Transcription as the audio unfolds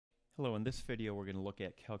Hello, in this video we're going to look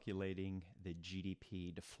at calculating the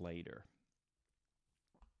GDP deflator.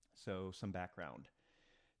 So some background.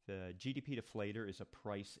 The GDP deflator is a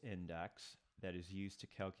price index that is used to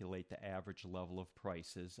calculate the average level of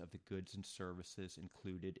prices of the goods and services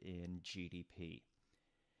included in GDP.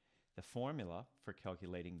 The formula for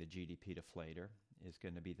calculating the GDP deflator is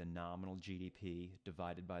going to be the nominal GDP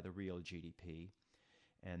divided by the real GDP,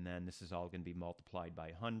 and then this is all going to be multiplied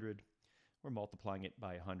by 100. We're multiplying it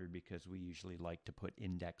by 100 because we usually like to put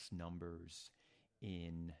index numbers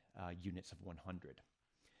in units of 100.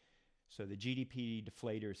 So the GDP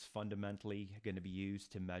deflator is fundamentally going to be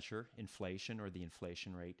used to measure inflation or the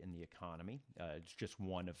inflation rate in the economy. It's just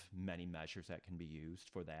one of many measures that can be used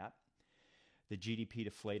for that. The GDP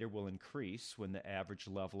deflator will increase when the average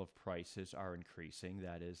level of prices are increasing,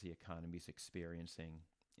 that is, the economy is experiencing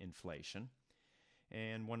inflation.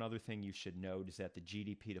 And one other thing you should note is that the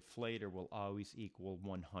GDP deflator will always equal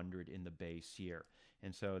 100 in the base year.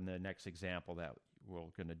 And so in the next example that we're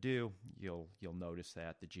going to do, you'll notice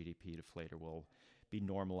that the GDP deflator will be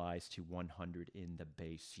normalized to 100 in the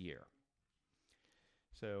base year.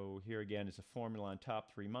 So here again is a formula on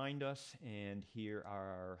top to remind us, and here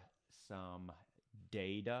are some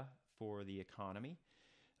data for the economy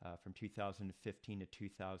from 2015 to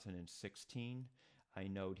 2016. I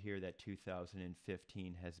note here that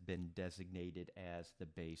 2015 has been designated as the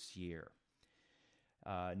base year.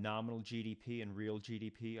 Nominal GDP and real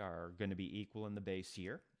GDP are going to be equal in the base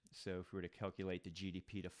year. So if we were to calculate the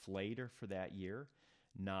GDP deflator for that year,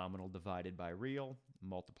 nominal divided by real,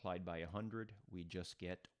 multiplied by 100, we just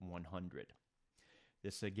get 100.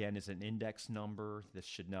 This again is an index number. This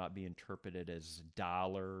should not be interpreted as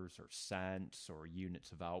dollars or cents or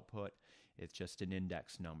units of output. It's just an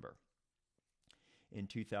index number. In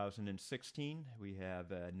 2016, we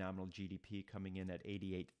have nominal GDP coming in at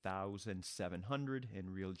 88,700 and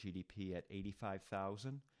real GDP at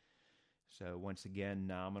 85,000. So once again,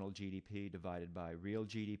 nominal GDP divided by real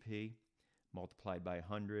GDP, multiplied by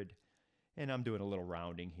 100. And I'm doing a little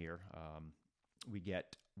rounding here. We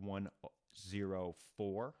get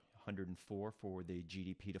 104 for the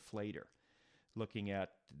GDP deflator. Looking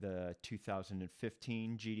at the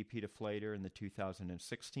 2015 GDP deflator and the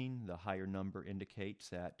 2016, the higher number indicates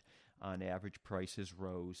that on average prices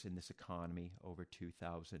rose in this economy over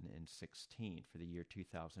 2016 for the year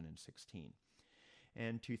 2016.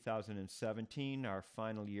 And 2017, our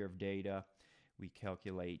final year of data, we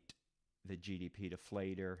calculate the GDP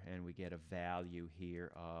deflator and we get a value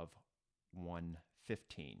here of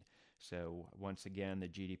 115. So once again, the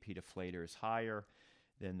GDP deflator is higher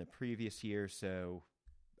than the previous year, so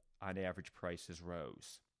on average prices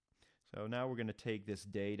rose. So now we're going to take this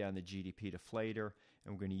data on the GDP deflator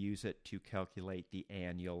and we're going to use it to calculate the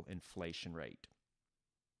annual inflation rate.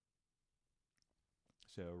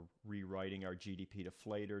 So rewriting our GDP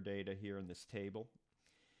deflator data here in this table.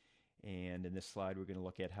 And in this slide we're going to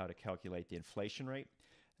look at how to calculate the inflation rate.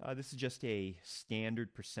 This is just a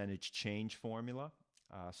standard percentage change formula.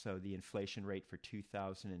 So the inflation rate for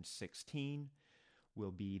 2016 will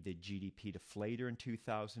be the GDP deflator in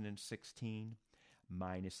 2016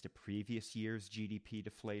 minus the previous year's GDP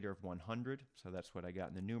deflator of 100. So that's what I got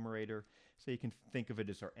in the numerator. So you can think of it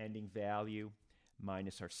as our ending value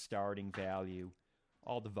minus our starting value,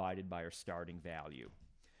 all divided by our starting value.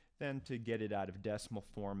 Then to get it out of decimal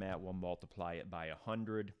format, we'll multiply it by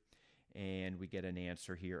 100, and we get an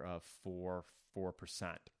answer here of 4%.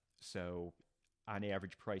 So on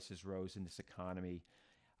average, prices rose in this economy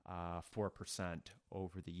 4%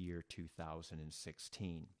 over the year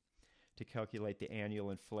 2016. To calculate the annual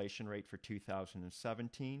inflation rate for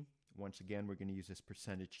 2017, once again, we're going to use this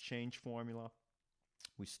percentage change formula.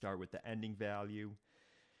 We start with the ending value,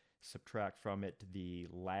 subtract from it the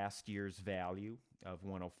last year's value of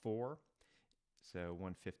 104. So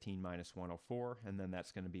 115 minus 104, and then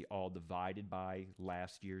that's going to be all divided by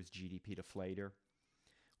last year's GDP deflator.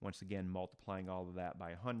 Once again, multiplying all of that by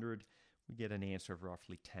 100, we get an answer of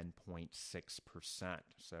roughly 10.6%.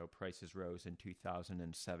 So prices rose in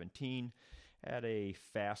 2017 at a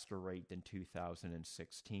faster rate than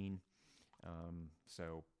 2016.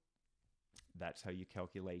 So that's how you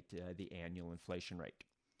calculate the annual inflation rate.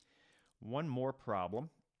 One more problem,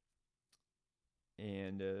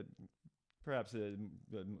 and perhaps a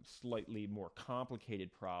slightly more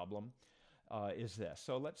complicated problem, is this.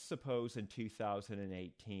 So let's suppose in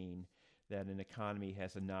 2018 that an economy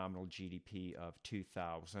has a nominal GDP of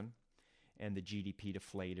 2,000 and the GDP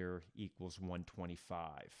deflator equals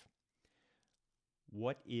 125.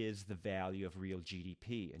 What is the value of real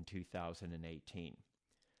GDP in 2018?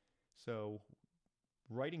 So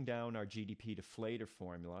Writing down our GDP deflator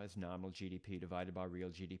formula as nominal GDP divided by real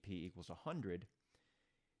GDP equals 100,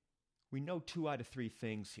 we know 2 out of 3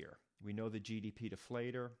 things here. We know the GDP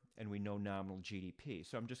deflator and we know nominal GDP.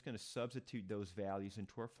 So I'm just going to substitute those values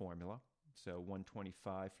into our formula. So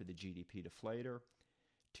 125 for the GDP deflator,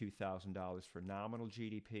 $2,000 for nominal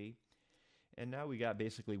GDP. And now we got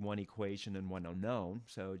basically one equation and one unknown.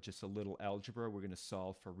 So just a little algebra, we're going to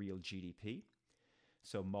solve for real GDP.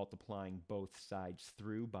 So multiplying both sides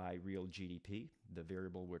through by real GDP, the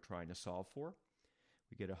variable we're trying to solve for,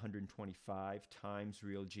 we get 125 times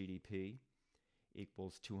real GDP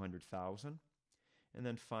equals 200,000. And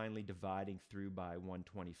then finally dividing through by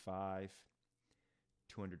 125,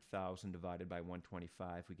 200,000 divided by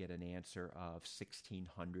 125, we get an answer of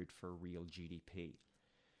 1,600 for real GDP.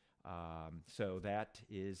 So that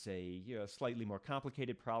is a slightly more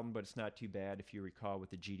complicated problem, but it's not too bad if you recall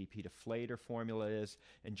what the GDP deflator formula is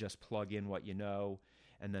and just plug in what you know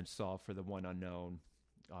and then solve for the one unknown.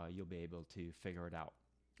 You'll be able to figure it out.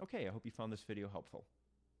 Okay, I hope you found this video helpful.